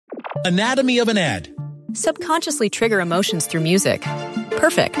Anatomy of an ad. Subconsciously trigger emotions through music.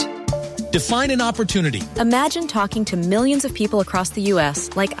 Perfect. Define an opportunity. Imagine talking to millions of people across the U.S.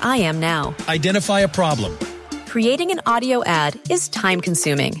 like I am now. Identify a problem. Creating an audio ad is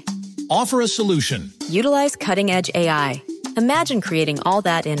time-consuming. Offer a solution. Utilize cutting-edge AI. Imagine creating all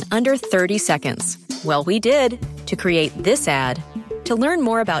that in under 30 seconds. Well, we did to create this ad. To learn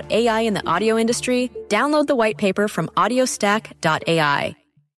more about AI in the audio industry, download the white paper from audiostack.ai.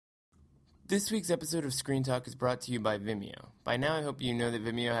 This week's episode of Screen Talk is brought to you by Vimeo. By now, I hope you know that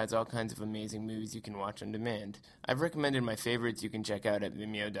Vimeo has all kinds of amazing movies you can watch on demand. I've recommended my favorites you can check out at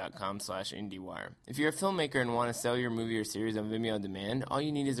vimeo.com/IndieWire. If you're a filmmaker and want to sell your movie or series on Vimeo on demand, all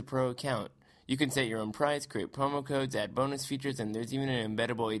you need is a pro account. You can set your own price, create promo codes, add bonus features, and there's even an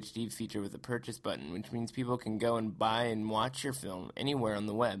embeddable HD feature with a purchase button, which means people can go and buy and watch your film anywhere on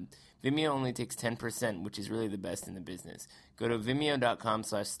the web. Vimeo only takes 10%, which is really the best in the business. Go to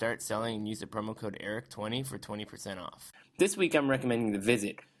vimeo.com/start selling and use the promo code ERIC20 for 20% off. This week I'm recommending The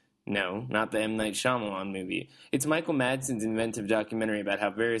Visit. No, not the M. Night Shyamalan movie. It's Michael Madsen's inventive documentary about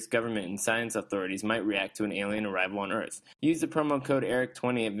how various government and science authorities might react to an alien arrival on Earth. Use the promo code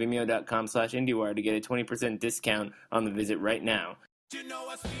ERIC20 at vimeo.com/IndieWire to get a 20% discount on The Visit right now. You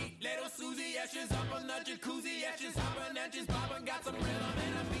know a sweet little Susie Ashes up on the jacuzzi, ashes hopping, ashes popping, got some rhythm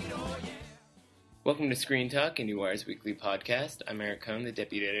and a beat, oh yeah. Welcome to Screen Talk, IndieWire's weekly podcast. I'm Eric Cohn, the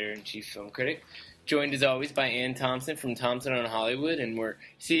Deputy Editor-in-Chief Film Critic, joined as always by Ann Thompson from Thompson on Hollywood, and we're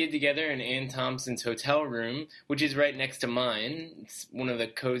seated together in Ann Thompson's hotel room, which is right next to mine. It's one of the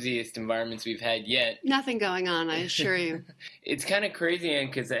coziest environments we've had yet. Nothing going on, I assure you. It's kind of crazy, Ann,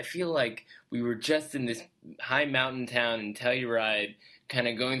 because I feel like we were just in this high mountain town in Telluride, kind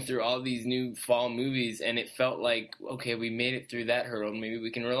of going through all these new fall movies, and it felt like, okay, we made it through that hurdle, maybe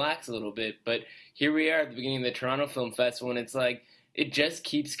we can relax a little bit. But here we are at the beginning of the Toronto Film Festival, and it's like, it just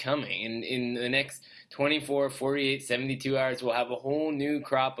keeps coming. And in the next 24, 48, 72 hours, we'll have a whole new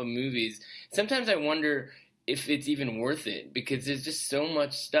crop of movies. Sometimes I wonder if it's even worth it, because there's just so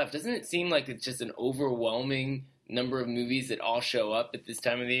much stuff. Doesn't it seem like it's just an overwhelming number of movies that all show up at this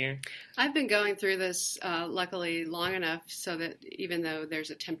time of the year? I've been going through this, luckily, long enough so that even though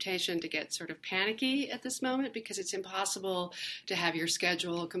there's a temptation to get sort of panicky at this moment, because it's impossible to have your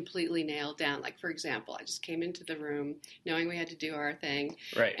schedule completely nailed down. Like, for example, I just came into the room knowing we had to do our thing.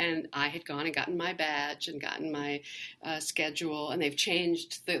 Right. And I had gone and gotten my badge and gotten my schedule, and they've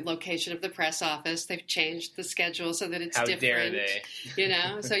changed the location of the press office. They've changed the schedule so that it's How different. Dare they? You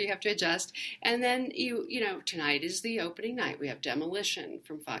know, so you have to adjust. And then, you know, tonight is the opening night. We have Demolition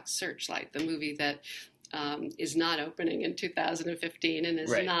from Fox Searchlight, the movie that is not opening in 2015 and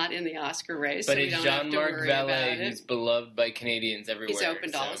is not in the Oscar race. But so it's Jean-Marc Vallée, who's beloved by Canadians everywhere. He's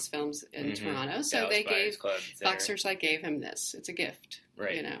opened all his films in Toronto, so Dallas they gave Club, Fox Searchlight gave him this. It's a gift.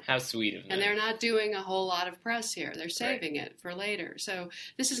 Right. You know. How sweet of them. And they're not doing a whole lot of press here. They're saving it for later. So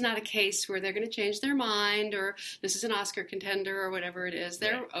this is not a case where they're going to change their mind or this is an Oscar contender or whatever it is.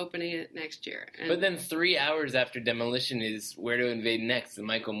 They're opening it next year. And but then 3 hours after Demolition is Where to Invade Next, the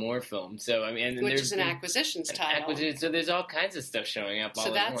Michael Moore film. So I mean, which is an acquisitions title. So there's all kinds of stuff showing up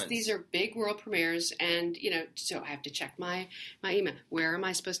all at once. These are big world premieres, and you know, so I have to check my email. Where am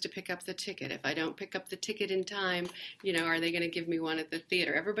I supposed to pick up the ticket? If I don't pick up the ticket in time, you know, are they going to give me one at the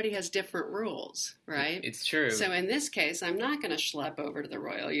theater? Everybody has different rules, right? It's true. So in this case, I'm not going to schlep over to the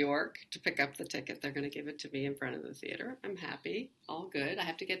Royal York to pick up the ticket. They're going to give it to me in front of the theater. I'm happy. All good. I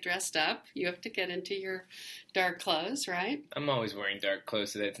have to get dressed up. You have to get into your dark clothes, right? I'm always wearing dark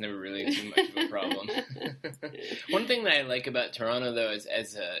clothes, so that's never really too much of a problem. One thing that I like about Toronto, though,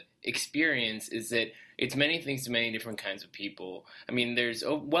 as a experience is that it's many things to many different kinds of people. I mean, there's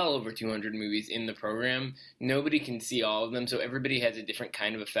well over 200 movies in the program. Nobody can see all of them, so everybody has a different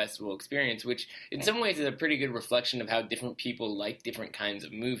kind of a festival experience, which in some ways is a pretty good reflection of how different people like different kinds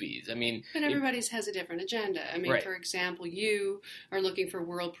of movies. I mean, but everybody's has a different agenda. I mean, for example, you are looking for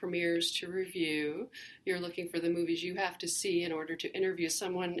world premieres to review. You're looking for the movies you have to see in order to interview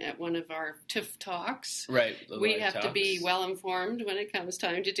someone at one of our TIFF talks. Right. We have to be well informed when it comes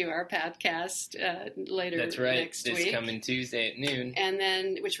time to do our podcast later That's right. next week. This coming Tuesday at noon. And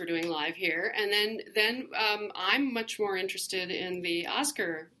then, which we're doing live here. And then I'm much more interested in the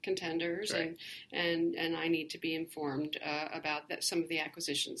Oscar contenders, and I need to be informed about some of the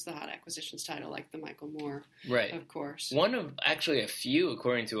acquisitions, the hot acquisitions title, like the Michael Moore, of course. One of actually a few,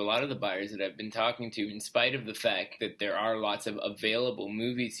 according to a lot of the buyers that I've been talking to, in spite of the fact that there are lots of available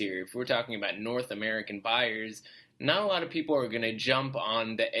movies here. If we're talking about North American buyers, not a lot of people are going to jump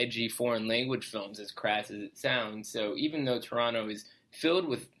on the edgy foreign language films, as crass as it sounds. So even though Toronto is filled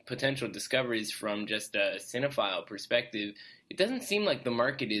with potential discoveries from just a cinephile perspective, it doesn't seem like the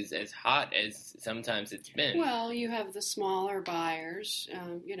market is as hot as sometimes it's been. Well, you have the smaller buyers,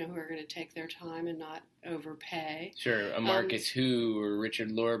 who are going to take their time and not overpay. Sure, a Marcus Hu or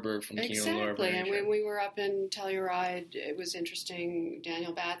Richard Lorber from Kino Lorber. Exactly, and when we were up in Telluride, it was interesting.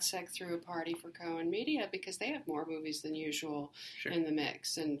 Daniel Batsek threw a party for Cohen Media because they have more movies than usual in the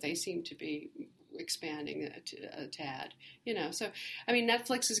mix, and they seem to be expanding a tad, So,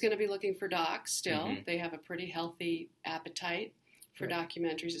 Netflix is going to be looking for docs still. Mm-hmm. They have a pretty healthy appetite for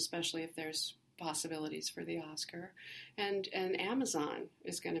documentaries, especially if there's possibilities for the Oscar. And Amazon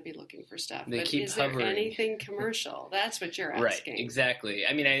is going to be looking for stuff. They but keep is hovering. There anything commercial? That's what you're asking. Right, exactly.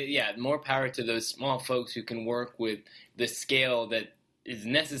 More power to those small folks who can work with the scale that is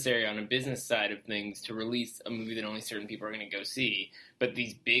necessary on a business side of things to release a movie that only certain people are going to go see. But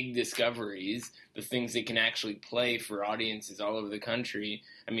these big discoveries, the things that can actually play for audiences all over the country,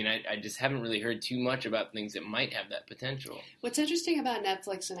 I just haven't really heard too much about things that might have that potential. What's interesting about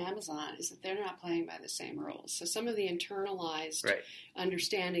Netflix and Amazon is that they're not playing by the same rules. So some of the internalized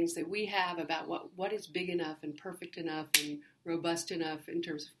understandings that we have about what is big enough and perfect enough and robust enough in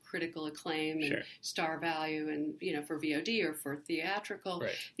terms of critical acclaim and star value and, for VOD or for theatrical,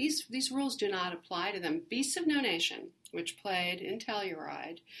 these rules do not apply to them. Beasts of No Nation, which played in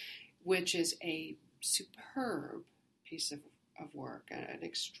Telluride, which is a superb piece of work, an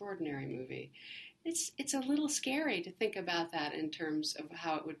extraordinary movie. It's a little scary to think about that in terms of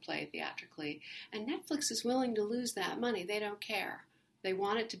how it would play theatrically. And Netflix is willing to lose that money. They don't care. They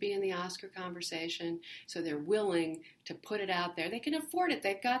want it to be in the Oscar conversation, so they're willing to put it out there. They can afford it.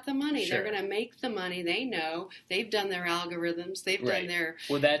 They've got the money. They're going to make the money. They know. They've done their algorithms. They've done their...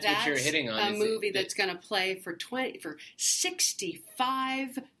 Well, that's what you're hitting on. A movie that's going to play for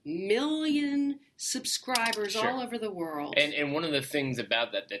 65 million subscribers all over the world. And one of the things about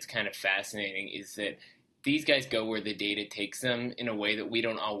that's kind of fascinating is that these guys go where the data takes them in a way that we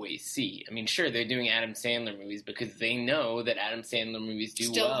don't always see. Sure, they're doing Adam Sandler movies because they know that Adam Sandler movies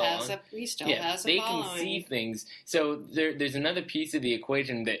do well. He still has a they following. Can see things. So there's another piece of the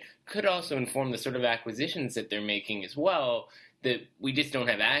equation that could also inform the sort of acquisitions that they're making as well that we just don't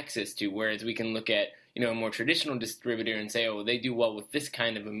have access to, whereas we can look at a more traditional distributor and say, they do well with this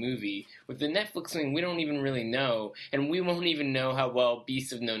kind of a movie. With the Netflix thing, we don't even really know, and we won't even know how well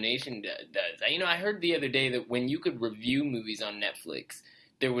Beasts of No Nation does. I heard the other day that when you could review movies on Netflix,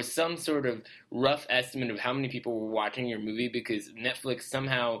 there was some sort of rough estimate of how many people were watching your movie because Netflix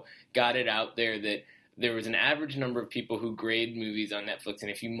somehow got it out there that there was an average number of people who grade movies on Netflix, and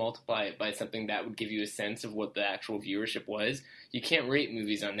if you multiply it by something that would give you a sense of what the actual viewership was, you can't rate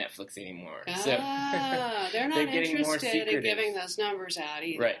movies on Netflix anymore. They're not interested in giving those numbers out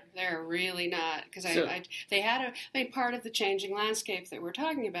either. Right. They're really not, because they had part of the changing landscape that we're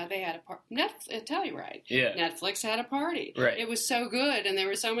talking about. They had Telluride. Yeah. Netflix had a party. Right. It was so good, and there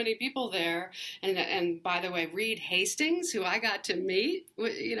were so many people there. And by the way, Reed Hastings, who I got to meet,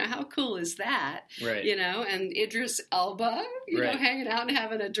 how cool is that? Right. And Idris Elba, hanging out and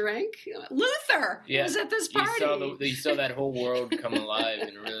having a drink. Luther was at this party. You saw that whole world come alive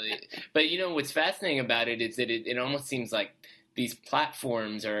and really. But what's fascinating about it is that it almost seems like these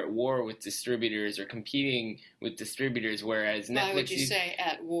platforms are at war with distributors or competing with distributors, whereas Netflix. Why would you say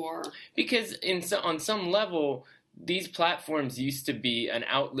at war? Because on some level, these platforms used to be an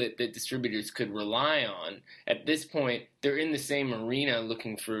outlet that distributors could rely on. At this point, they're in the same arena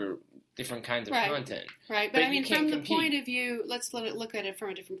looking for different kinds of content. Right, but from the point of view, let's look at it from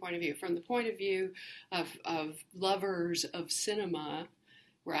a different point of view. From the point of view of lovers of cinema,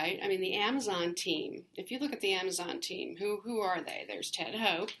 right? The Amazon team, if you look at the Amazon team, who are they? There's Ted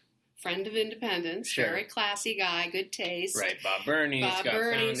Hope, friend of Independence, very classy guy, good taste. Right, Bob Burney, Scott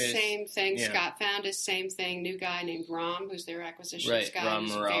Foundis. Same thing. Yeah. Scott Foundis, same thing. New guy named Rom, who's their acquisitions guy, Rom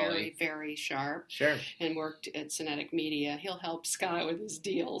who's Morali. very, very sharp. Sure. And worked at Cinetic Media. He'll help Scott with his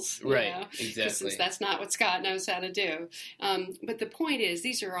deals. Exactly. Since that's not what Scott knows how to do. But the point is,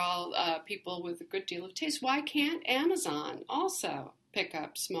 these are all people with a good deal of taste. Why can't Amazon also pick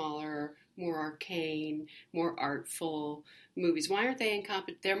up smaller, more arcane, more artful movies? Why aren't they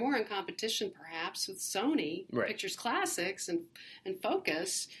they're more in competition perhaps with Sony Pictures Classics and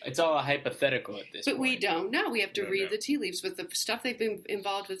Focus. It's all a hypothetical at this point. But we don't know. We have to read the tea leaves with the stuff they've been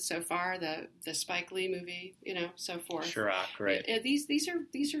involved with so far, the Spike Lee movie, so forth. Chirac, right. These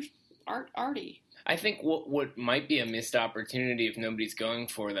are arty. I think what might be a missed opportunity if nobody's going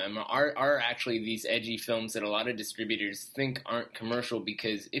for them are actually these edgy films that a lot of distributors think aren't commercial,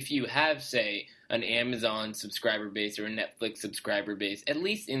 because if you have, say, an Amazon subscriber base or a Netflix subscriber base, at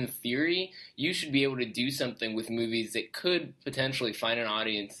least in theory, you should be able to do something with movies that could potentially find an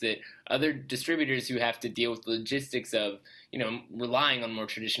audience that other distributors who have to deal with the logistics of, relying on more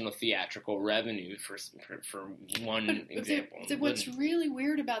traditional theatrical revenue for one example. What's really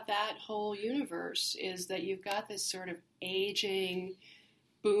weird about that whole universe is that you've got this sort of aging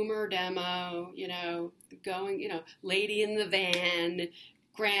boomer demo, going, Lady in the Van,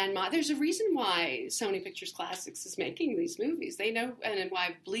 Grandma. There's a reason why Sony Pictures Classics is making these movies. They know, and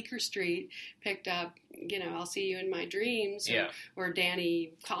why Bleecker Street picked up, I'll See You in My Dreams, or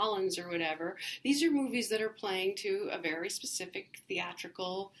Danny Collins or whatever. These are movies that are playing to a very specific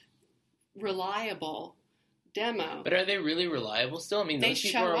theatrical, reliable demo. But are they really reliable still? I mean, those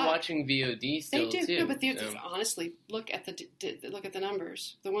people are watching VOD still, they do. too. No, but honestly, look at the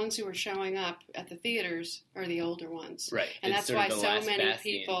numbers. The ones who are showing up at the theaters are the older ones. Right. And that's why so many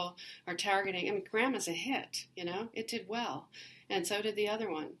people are targeting. I mean, Grandma's a hit, It did well. And so did the other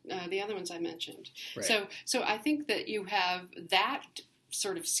one, the other ones I mentioned. Right. So I think that you have that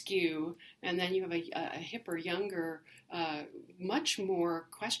sort of skew, and then you have a hipper, younger, much more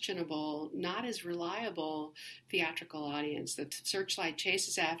questionable, not as reliable theatrical audience that Searchlight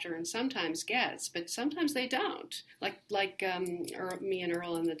chases after and sometimes gets, but sometimes they don't. Like Me and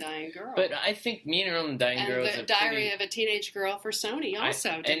Earl and the Dying Girl. But I think Me and Earl and the Dying Girl is the Diary of a Teenage Girl for Sony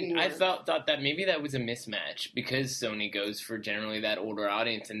also didn't work. I thought that maybe that was a mismatch because Sony goes for generally that older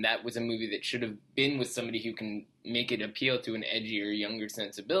audience, and that was a movie that should have been with somebody who can make it appeal to an edgier, younger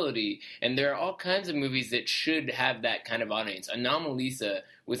sensibility. And there are all kinds of movies that should have that kind of audience. Anomalisa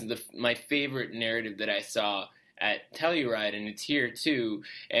was my favorite narrative that I saw at Telluride, and it's here too.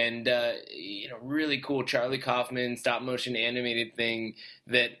 And really cool Charlie Kaufman stop motion animated thing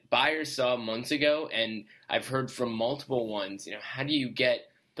that buyers saw months ago, and I've heard from multiple ones. How do you get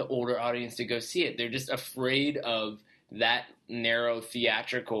the older audience to go see it? They're just afraid of that narrow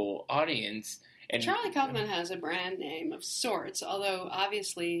theatrical audience. And Charlie Kaufman has a brand name of sorts, although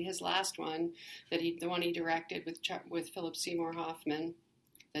obviously his last one, the one he directed with Philip Seymour Hoffman,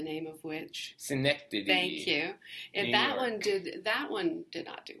 the name of which Synecdoche. Thank you. And that one did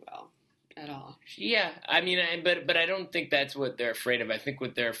not do well at all. Yeah, I mean, but I don't think that's what they're afraid of. I think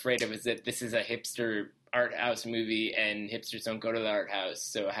what they're afraid of is that this is a hipster art house movie, and hipsters don't go to the art house.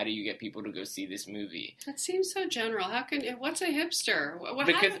 So how do you get people to go see this movie? That seems so general. What's a hipster? How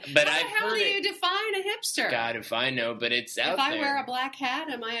the hell do you define a hipster? God, if I know, but it's out there. If I wear a black hat,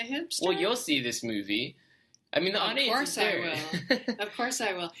 am I a hipster? Well, you'll see this movie. I mean, the audience is there. Of course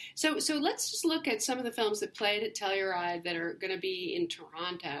I will. So let's just look at some of the films that played at Telluride that are going to be in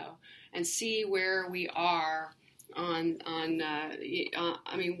Toronto and see where we are on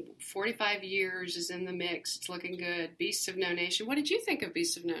 45 years is in the mix. It's looking good. Beasts of No Nation. What did you think of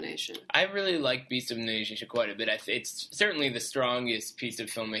Beasts of No Nation? I really like Beasts of No Nation quite a bit. It's certainly the strongest piece of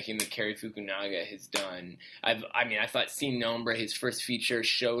filmmaking that Cary Fukunaga has done. I thought Sin Nombre, his first feature,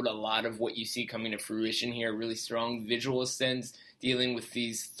 showed a lot of what you see coming to fruition here. Really strong visual sense, dealing with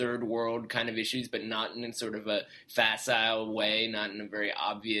these third world kind of issues, but not in sort of a facile way, not in a very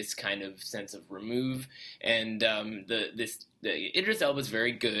obvious kind of sense of remove. And Idris Elba is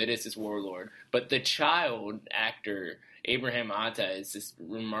very good as his warlord, but the child actor Abraham Atta is this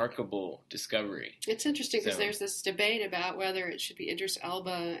remarkable discovery. It's interesting because there's this debate about whether it should be Idris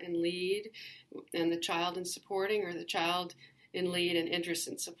Elba in lead and the child in supporting, or the child in lead and Idris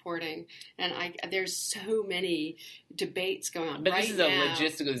in supporting, and there's so many debates going on. But right this is now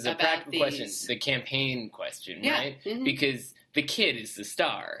this is a practical question, the campaign question, right? Mm-hmm. Because the kid is the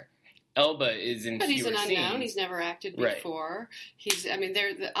star. Elba is in fewer scenes. But he's an unknown. He's never acted before.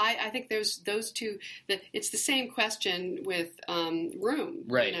 Right. I think there's those two. It's the same question with Room.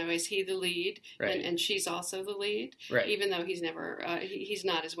 Right. Is he the lead? Right. And she's also the lead. Right. Even though he's never, he's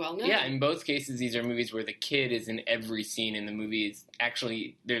not as well known. Yeah. In both cases, these are movies where the kid is in every scene, and the movie is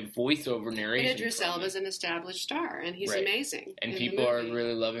actually the voiceover narration. And Idris Elba's an established star, and he's amazing. And people are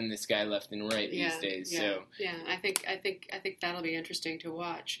really loving this guy left and right these days. Yeah. So yeah, I think that'll be interesting to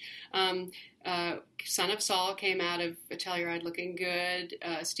watch. Son of Saul came out of Telluride looking good.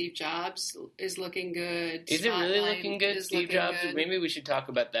 Steve Jobs is looking good. Is Spotlight it really looking good, Steve Jobs? Good. Maybe we should talk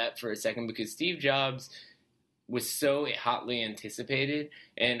about that for a second, because Steve Jobs was so hotly anticipated,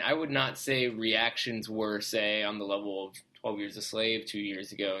 and I would not say reactions were, say, on the level of 12 Years a Slave 2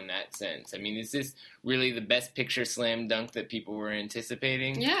 years ago in that sense. I mean, is this really the best picture slam dunk that people were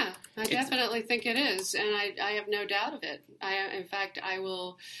anticipating? Yeah, I definitely think it is, and I have no doubt of it. I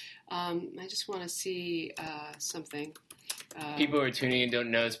will. I just want to see something. People who are tuning in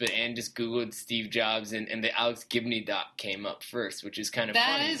don't know this, but Anne just Googled Steve Jobs, and the Alex Gibney doc came up first, which is kind of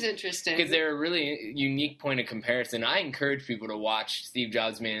funny. That is interesting. Because they're a really unique point of comparison. I encourage people to watch Steve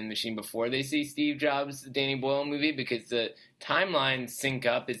Jobs' Man in the Machine before they see Steve Jobs' Danny Boyle movie, because the timelines sync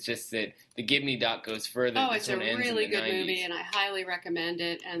up. It's just that the Gibney doc goes further. Oh, this it's a one ends really in the good 90s. movie, and I highly recommend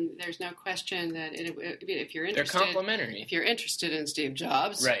it. And there's no question that if you're They're interested, complementary. if you're interested in Steve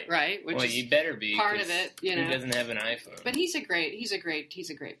Jobs, right, which well, is you better be. part of it, He doesn't have an iPhone. But he's a great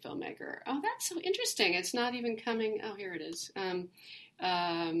filmmaker. Oh, that's so interesting. It's not even coming. Oh, here it is.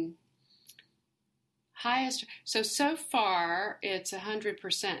 Highest. So far, it's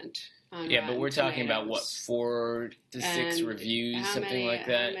 100%. Yeah, but we're talking about what, 4 to 6 And reviews, something like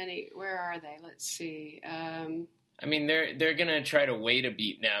that. How many? Where are they? Let's see. I mean, they're gonna try to wait a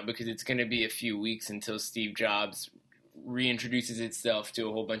beat now, because it's gonna be a few weeks until Steve Jobs reintroduces itself to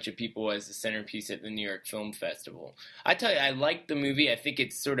a whole bunch of people as the centerpiece at the New York Film Festival. I tell you, I like the movie. I think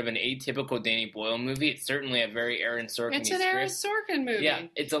it's sort of an atypical Danny Boyle movie. It's certainly a very Aaron Sorkin-y It's an script. Aaron Sorkin movie. Yeah,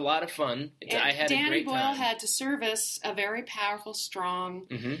 it's a lot of fun. I had Danny a great Boyle time. had to service a very powerful, strong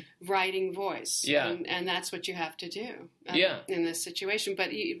writing voice. Yeah. And that's what you have to do in this situation. But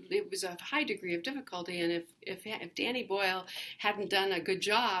it was a high degree of difficulty, and if Danny Boyle hadn't done a good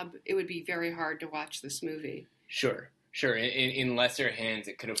job, it would be very hard to watch this movie. Sure. In lesser hands,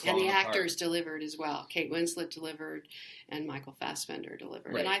 it could have fallen And the apart. actors delivered as well. Kate Winslet delivered, and Michael Fassbender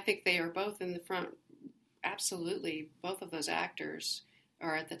delivered. Right. And I think they are both in the front. Absolutely, both of those actors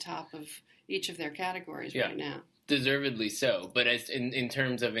are at the top of each of their categories right now. Deservedly so. But as in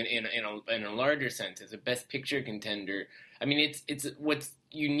terms of in a larger sense, as a Best Picture contender, I mean, it's what's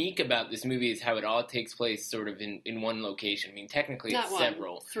unique about this movie is how it all takes place sort of in one location. I mean, technically Not it's one,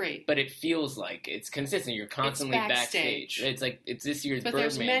 several, 3. But it feels like it's consistent. You're constantly It's backstage. It's like it's this year's But Birdman.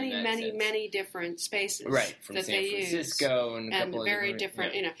 there's in that sense. many different spaces from that San they Francisco use. and a couple very of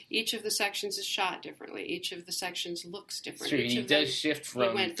different. Yeah. Each of the sections is shot differently. Each of the sections looks different. True, Each he of does them, shift he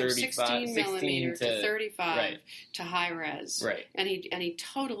from went from 16 millimeter to 35 right. to high res. Right. And he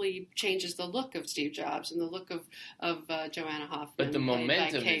totally changes the look of Steve Jobs and the look of Joanna Hoffman. But the played by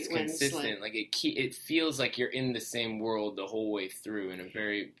momentum Kate is Winslet. consistent. Like it feels like you're in the same world the whole way through in a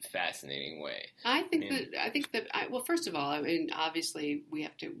very fascinating way. I think that well, first of all, I mean, obviously we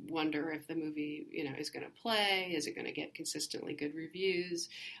have to wonder if the movie, is going to play. Is it going to get consistently good reviews?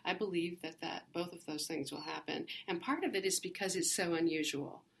 I believe that both of those things will happen, and part of it is because it's so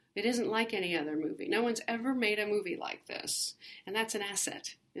unusual. It isn't like any other movie. No one's ever made a movie like this, and that's an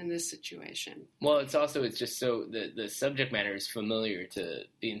asset in this situation. Well, it's just so the subject matter is familiar to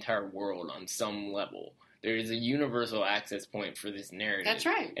the entire world on some level. There is a universal access point for this narrative. That's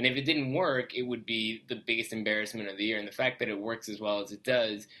right. And if it didn't work, it would be the biggest embarrassment of the year. And the fact that it works as well as it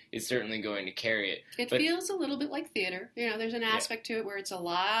does is certainly going to carry it. It feels a little bit like theater. There's an aspect to it where it's a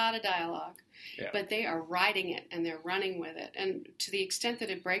lot of dialogue. Yeah. But they are riding it and they're running with it. And to the extent that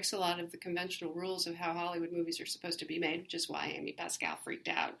it breaks a lot of the conventional rules of how Hollywood movies are supposed to be made, which is why Amy Pascal freaked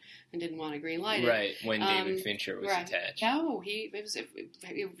out and didn't want to green light it. Right, when David Fincher was attached. No,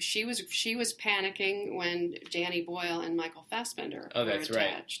 she was panicking when Danny Boyle and Michael Fassbender were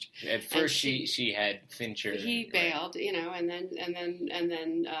attached. Right. At first, she had Fincher. He bailed, and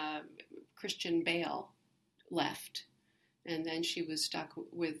then Christian Bale left. And then she was stuck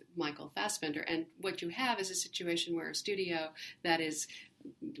with Michael Fassbender. And what you have is a situation where a studio that is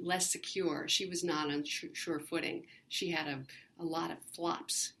less secure, she was not on sure footing. She had a lot of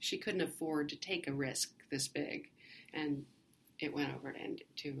flops. She couldn't afford to take a risk this big. And it went over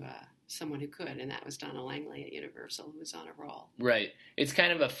to someone who could, and that was Donna Langley at Universal, who was on a roll. Right. It's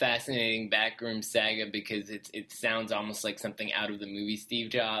kind of a fascinating backroom saga because it sounds almost like something out of the movie Steve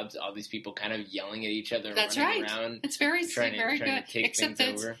Jobs. All these people kind of yelling at each other, That's running right. around. It's very trying good. to take Except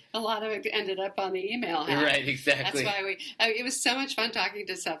things that over. a lot of it ended up on the email hack. Right, exactly. That's why it was so much fun talking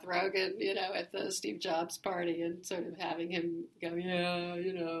to Seth Rogen, at the Steve Jobs party and sort of having him go,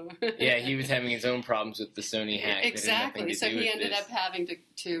 Yeah, he was having his own problems with the Sony hack. Exactly. So he ended up having to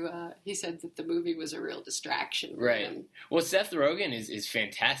he said that the movie was a real distraction for him. Well, Seth Rogen is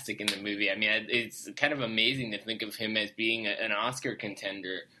fantastic in the movie. I mean, it's kind of amazing to think of him as being an Oscar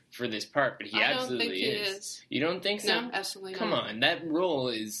contender for this part, but he absolutely don't think he is. You don't think so? No, absolutely not. Come on, that role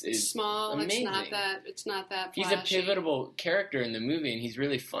is small. Amazing. It's not that He's flashy. a pivotal character in the movie, and he's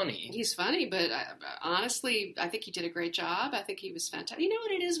really funny. He's funny, but honestly, I think he did a great job. I think he was fantastic. You know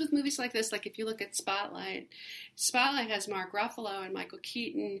what it is with movies like this? Like if you look at Spotlight has Mark Ruffalo and Michael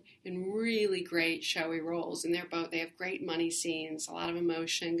Keaton in really great showy roles, and they have great money scenes, a lot of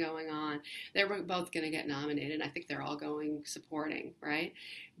emotion going on. They're both going to get nominated. I think they're all going supporting, right?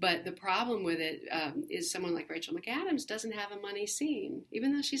 But the problem with it is someone like Rachel McAdams doesn't have a money scene,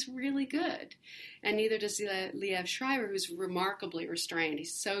 even though she's really good. And neither does Liev Schreiber, who's remarkably restrained.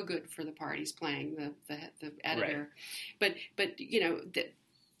 He's so good for the part he's playing, the editor. Right. But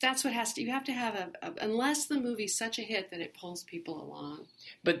that's what has to, you have to have unless the movie's such a hit that it pulls people along.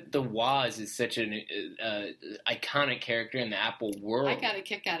 But the Woz is such an iconic character in the Apple world. I got a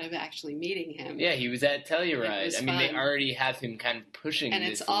kick out of actually meeting him. Yeah, he was at Telluride. I mean, they already have him kind of pushing and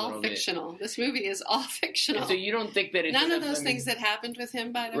this it's all fictional. This movie is all fictional. And so you don't think that it's... None of those things that happened with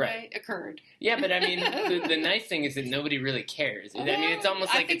him, by the way, occurred. Yeah, but I mean, the nice thing is that nobody really cares. Well, I mean, it's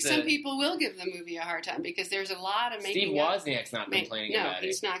almost like I think some people will give the movie a hard time because there's a lot of making Steve Wozniak's not complaining about it. No,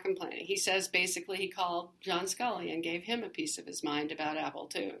 he's not complaining. He says basically he called John Scully and gave him a piece of his mind about Apple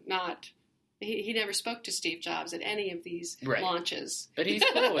II. He never spoke to Steve Jobs at any of these launches. But he's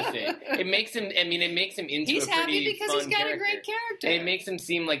cool with it. It makes him into a pretty fun character. He's happy because he's got a great character. It makes him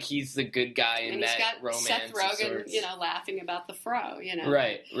seem like he's the good guy in that romance. And he's got Seth Rogen, laughing about the fro,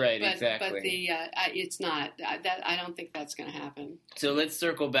 Right, exactly. But it's not. I don't think that's going to happen. So let's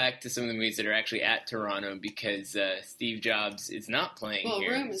circle back to some of the movies that are actually at Toronto because Steve Jobs is not playing here.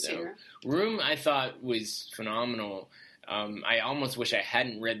 Well, Room is here. Room, I thought, was phenomenal. I almost wish I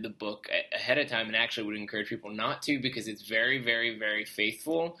hadn't read the book ahead of time and actually would encourage people not to because it's very, very, very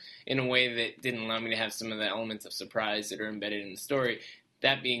faithful in a way that didn't allow me to have some of the elements of surprise that are embedded in the story.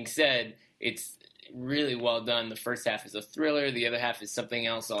 That being said, it's really well done. The first half is a thriller. The other half is something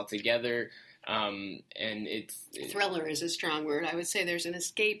else altogether. And thriller is a strong word. I would say there's an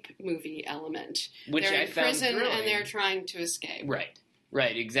escape movie element. Which they're I in found prison thrilling. and they're trying to escape.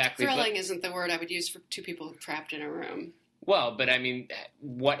 Right, exactly. Thrilling isn't the word I would use for two people trapped in a room. Well, but I mean,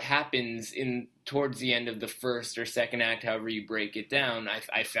 what happens towards the end of the first or second act, however you break it down,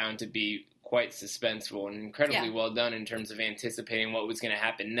 I found to be quite suspenseful and incredibly well done in terms of anticipating what was going to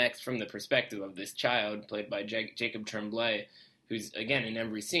happen next from the perspective of this child, played by Jacob Tremblay, who's, again, in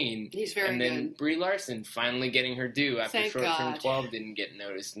every scene. He's very good. And then Brie Larson finally getting her due after Thank Short Term God. 12 didn't get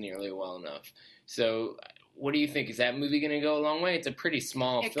noticed nearly well enough. So... what do you think? Is that movie going to go a long way? It's a pretty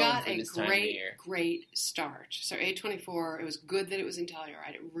small film for this time of year. It got a great start. So A24, it was good that it was in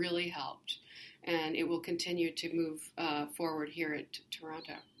Telluride. It really helped. And it will continue to move forward here at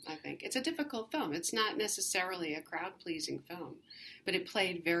Toronto, I think. It's a difficult film. It's not necessarily a crowd-pleasing film. But it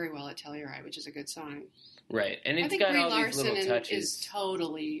played very well at Telluride, which is a good sign. Right. And it's got all these little touches. I think Brie Larson is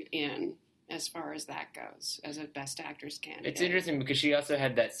totally in as far as that goes, as a Best Actress candidate. It's interesting because she also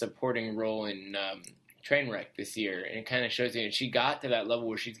had that supporting role in... Trainwreck this year, and it kind of shows you that she got to that level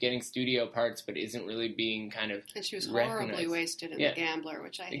where she's getting studio parts but isn't really being kind of and she was horribly wasted in The Gambler,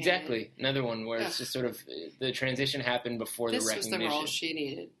 which I hated. Exactly. Another one where it's just sort of the transition happened before the recognition. This was the role she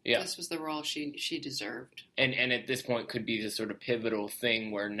needed. Yeah. This was the role she deserved. And at this point could be the sort of pivotal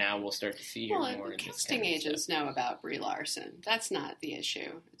thing where now we'll start to see her more in this casting agents know about Brie Larson. That's not the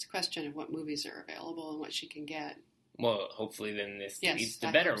issue. It's a question of what movies are available and what she can get. Well, hopefully then this leads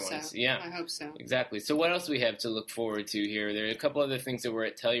to better ones. So. Yeah, I hope so. Exactly. So what else do we have to look forward to here? There are a couple other things that were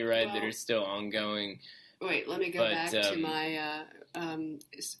at Telluride that are still ongoing. Wait, let me go back to my...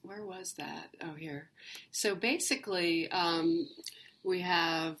 where was that? Oh, here. So basically, we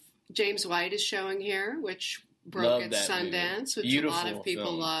have James White is showing here, which broke at Sundance, which a lot of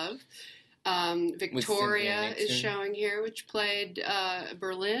people love. Victoria is showing here, which played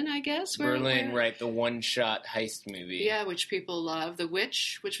Berlin, I guess. Berlin, right, the one-shot heist movie. Yeah, which people love. The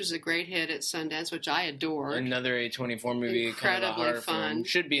Witch, which was a great hit at Sundance, which I adored. Another A24 movie, incredibly kind of a horror fun. Film.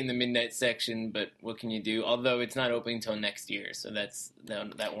 Should be in the midnight section, but what can you do? Although it's not opening until next year, so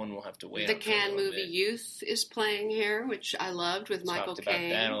that one will have to wait. The Cannes movie Youth is playing here, which I loved with Michael Caine. Talked about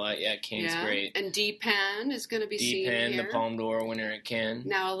that a lot. Yeah, Caine's great. And Deepan is going to be seen here. Deepan, the Palme d'Or winner at Cannes.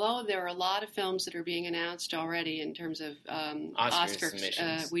 Now, although there are a lot of films that are being announced already in terms of Oscar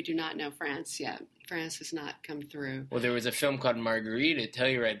submissions, we do not know France yet. France has not come through. Well, there was a film called Marguerite at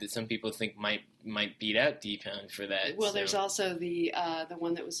Telluride that some people think might beat out Deepan for that. Well, there's also the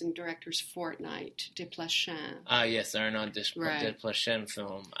one that was in Director's Fortnight, Desplechin. Ah, yes, Arnaud Desplechin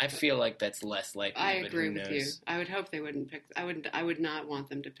film. I feel like that's less likely. I agree with you. I would hope they wouldn't pick. I would not want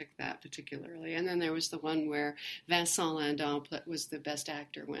them to pick that particularly. And then there was the one where Vincent Lindon was the Best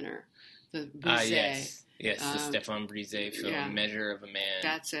Actor winner. The Brisé. Yes, the Stéphane Brisé film, Measure of a Man.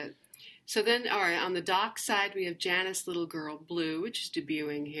 That's it. So then, all right, on the dock side, we have Janice Little Girl Blue, which is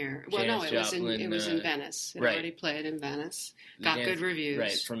debuting here. Well, no, it was in Venice. It already played in Venice. Got good reviews.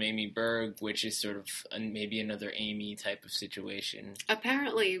 Right, from Amy Berg, which is sort of maybe another Amy type of situation.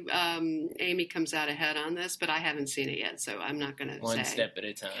 Apparently, Amy comes out ahead on this, but I haven't seen it yet, so I'm not going to say. One step at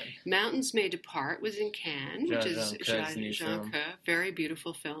a time. Mountains May Depart was in Cannes, which is Jean Coeur. Very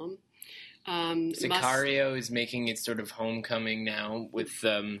beautiful film. Sicario is making its sort of homecoming now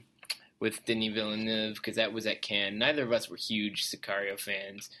with Denis Villeneuve, because that was at Cannes. Neither of us were huge Sicario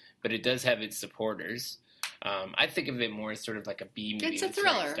fans, but it does have its supporters. I think of it more as sort of like a B movie. It's a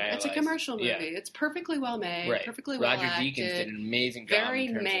thriller. It's a commercial movie. Yeah. It's perfectly well made, perfectly well acted. Roger Deakins did an amazing job. Very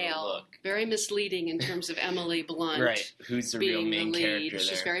in terms male, of the look. Very misleading in terms of Emily Blunt. Right, who's the real main character there.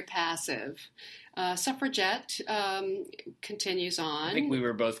 She's very passive. Suffragette continues on. I think we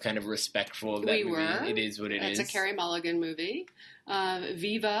were both kind of respectful of that movie. We were. It is what it is. It's a Carey Mulligan movie.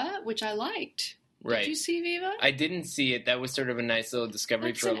 Viva, which I liked. Right. Did you see Viva? I didn't see it. That was sort of a nice little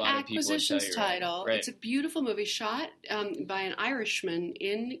discovery for a lot of people. It's an acquisitions title. Right. It's a beautiful movie shot by an Irishman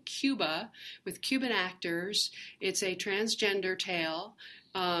in Cuba with Cuban actors. It's a transgender tale,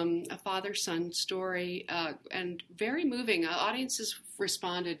 a father-son story, and very moving. Audiences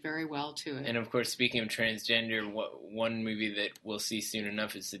responded very well to it. And of course, speaking of transgender, one movie that we'll see soon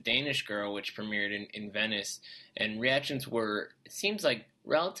enough is The Danish Girl, which premiered in Venice, and reactions were, it seems like,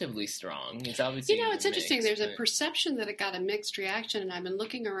 relatively strong. It's obviously it's interesting. There's a perception that it got a mixed reaction, and I've been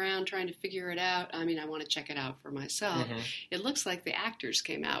looking around trying to figure it out. I mean, I want to check it out for myself. Mm-hmm. It looks like the actors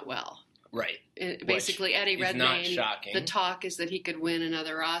came out well. Right. Basically, Eddie Redmayne. Not shocking. The talk is that he could win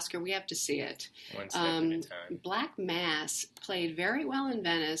another Oscar. We have to see it. One step at a time. Black Mass played very well in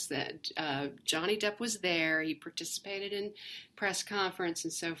Venice. That Johnny Depp was there. He participated in press conference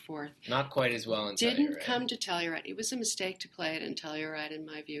and so forth. Not quite as well in Didn't come to Telluride. It was a mistake to play it in Telluride, in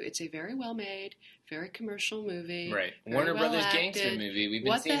my view. It's a very well made, very commercial movie. Right. Warner Brothers gangster movie. We've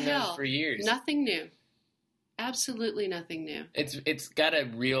been seeing those for years. Nothing new. Absolutely nothing new. It's got a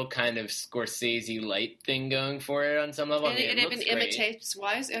real kind of Scorsese light thing going for it on some level. And it even imitates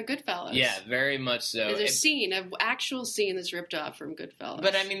Goodfellas. Yeah, very much so. There's an actual scene that's ripped off from Goodfellas.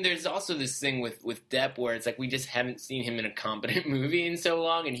 But I mean, there's also this thing with Depp where it's like we just haven't seen him in a competent movie in so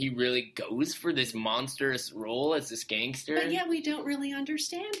long, and he really goes for this monstrous role as this gangster. But yet we don't really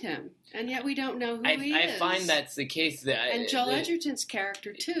understand him. And yet we don't know who he is. I find that's the case. And Joel Edgerton's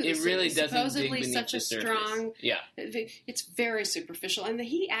character, too. It really doesn't supposedly dig beneath such the a surface. strong... Yeah. It's very superficial. And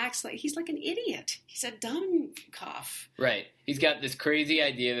he acts like... He's like an idiot. He's a dumb cough. Right. He's got this crazy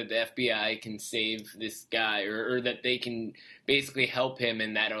idea that the FBI can save this guy or that they can basically help him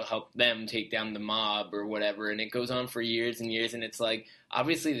and that'll help them take down the mob or whatever. And it goes on for years and years. And it's like,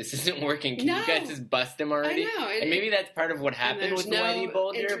 obviously this isn't working. Can you guys just bust him already? I know. And maybe that's part of what happened with the Whitey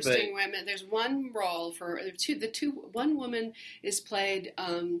Bulger. Interesting women. There's one role for one woman is played.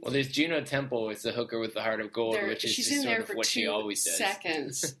 Well, there's Juno Temple. It's the hooker with the heart of gold, which is just sort of what she always does. She's in there for 2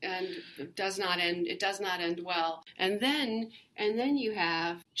 seconds, and it does not end well. And then you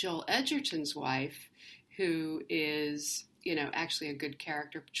have Joel Edgerton's wife, who is, actually a good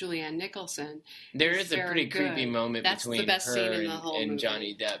character, Julianne Nicholson. There is a pretty creepy moment between her and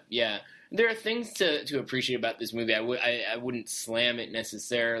Johnny Depp. Yeah. There are things to appreciate about this movie. I wouldn't slam it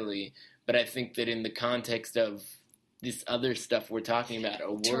necessarily, but I think that in the context of this other stuff we're talking about,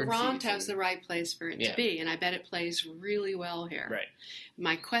 Toronto's the right place for it to be, and I bet it plays really well here. Right.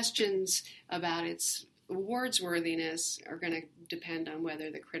 My questions about its awards worthiness are going to depend on whether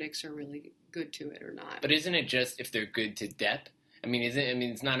the critics are really good to it or not. But isn't it just if they're good to Depp? I mean,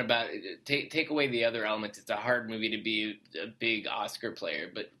 it's not about take away the other elements. It's a hard movie to be a big Oscar player,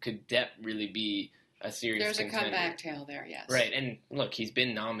 but could Depp really be a serious contender? There's a comeback tale there, yes. Right, and look, he's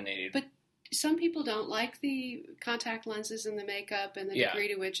been nominated. But some people don't like the contact lenses and the makeup and the degree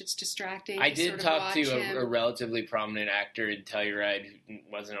to which it's distracting. I did talk to a relatively prominent actor in Telluride who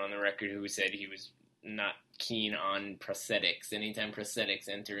wasn't on the record, who said he was not keen on prosthetics. Anytime prosthetics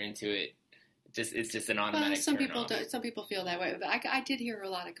enter into it, it's just an automatic some people feel that way, but I did hear a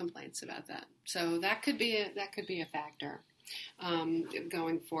lot of complaints about that. So that could be a factor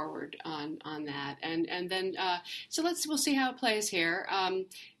going forward on that. And then we'll see how it plays here.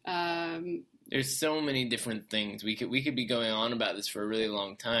 There's so many different things. We could be going on about this for a really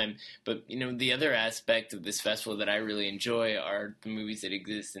long time, but the other aspect of this festival that I really enjoy are the movies that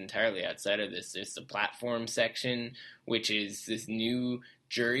exist entirely outside of this. There's the platform section, which is this new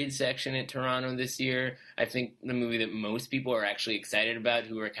juried section at Toronto this year. I think the movie that most people are actually excited about,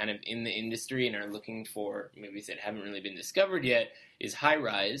 who are kind of in the industry and are looking for movies that haven't really been discovered yet, is High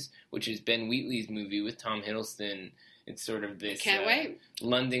Rise, which is Ben Wheatley's movie with Tom Hiddleston. It's sort of this Can't wait.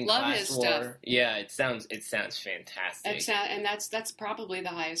 London Love class his war. stuff. Yeah, it sounds fantastic. And that's probably the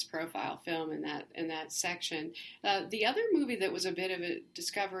highest profile film in that section. The other movie that was a bit of a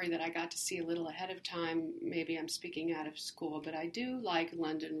discovery that I got to see a little ahead of time, maybe I'm speaking out of school, but I do like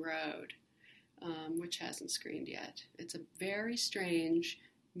London Road, which hasn't screened yet. It's a very strange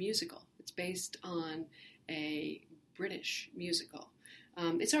musical. It's based on a British musical.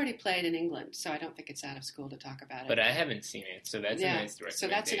 It's already played in England, so I don't think it's out of school to talk about it. But I haven't seen it, so that's a nice recommendation. So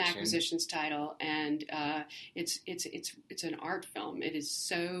that's an acquisitions title, and it's an art film. It is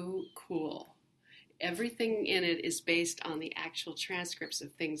so cool. Everything in it is based on the actual transcripts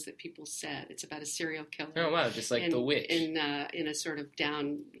of things that people said. It's about a serial killer. Oh wow, just like The Witch. In a sort of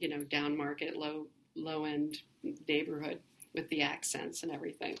down market, low end neighborhood with the accents and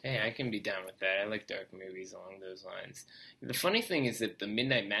everything. Hey, I can be down with that. I like dark movies along those lines. The funny thing is that the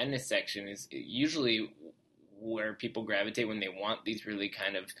Midnight Madness section is usually where people gravitate when they want these really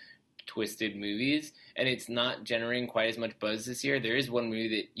kind of twisted movies, and it's not generating quite as much buzz this year. There is one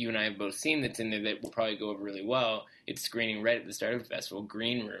movie that you and I have both seen that's in there that will probably go over really well. It's screening right at the start of the festival,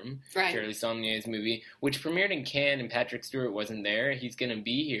 Green Room, right. Charlie Saulnier's movie, which premiered in Cannes, and Patrick Stewart wasn't there. He's going to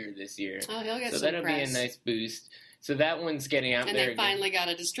be here this year. Oh, he'll get so some that'll press. Be a nice boost. So that one's getting out and there. And they finally got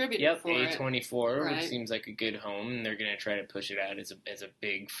a distributor yep, for A24, right. which seems like a good home, and they're going to try to push it out as a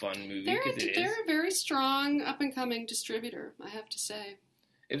big, fun movie. They're a very strong, up-and-coming distributor, I have to say.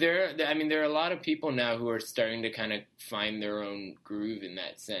 There are a lot of people now who are starting to kind of find their own groove in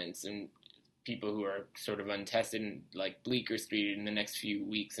that sense, and people who are sort of untested, and like Bleecker Street in the next few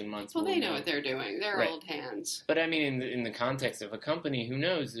weeks and months. Well, they know what they're doing. They're right. Old hands. But I mean, in the context of a company, who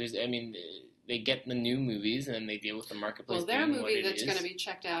knows? They get the new movies and then they deal with the marketplace. Well, their movie that's going to be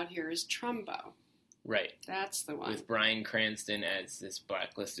checked out here is Trumbo. Right. That's the one. With Bryan Cranston as this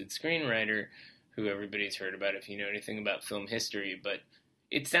blacklisted screenwriter who everybody's heard about if you know anything about film history. But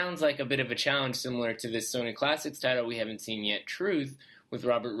it sounds like a bit of a challenge similar to this Sony Classics title we haven't seen yet, Truth, with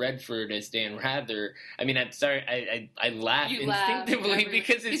Robert Redford as Dan Rather. I mean, I'm sorry, I laugh instinctively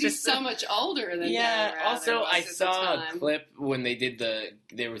because it's just so much older than Dan Rather. Also, I saw a clip when they did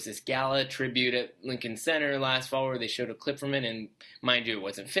there was this gala tribute at Lincoln Center last fall where they showed a clip from it, and mind you, it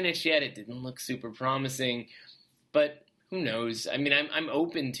wasn't finished yet. It didn't look super promising, but who knows? I mean, I'm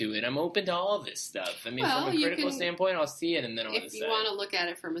open to it. I'm open to all of this stuff. I mean, from a critical standpoint, I'll see it and then I'll decide. If you want to look at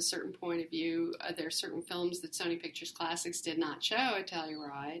it from a certain point of view, there are certain films that Sony Pictures Classics did not show at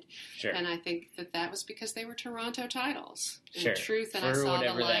Telluride. Sure. And I think that was because they were Toronto titles. And sure. Truth and For I Saw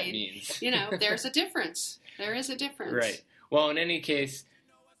whatever the Light. That means. There's a difference. There is a difference. Right. Well, in any case,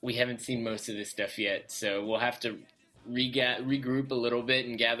 we haven't seen most of this stuff yet, so we'll have to regroup a little bit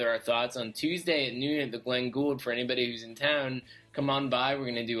and gather our thoughts on Tuesday at noon at the Glenn Gould. For anybody who's in town, come on by. We're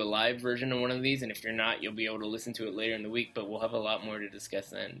going to do a live version of one of these, and if you're not, you'll be able to listen to it later in the week, but we'll have a lot more to discuss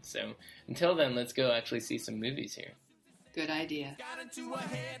then. So until then, let's go actually see some movies here. Good idea.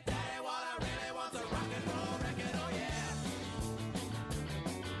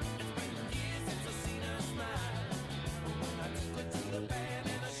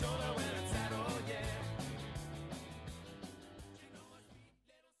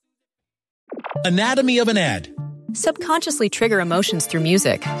 Anatomy of an ad. Subconsciously trigger emotions through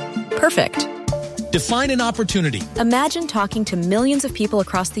music. Perfect. Define an opportunity. Imagine talking to millions of people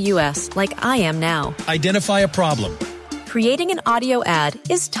across the U.S. like I am now. Identify a problem. Creating an audio ad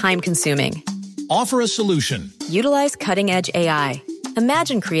is time-consuming. Offer a solution. Utilize cutting-edge AI.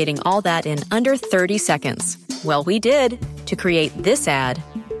 Imagine creating all that in under 30 seconds. Well, we did to create this ad.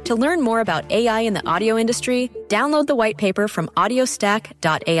 To learn more about AI in the audio industry, download the white paper from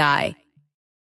audiostack.ai.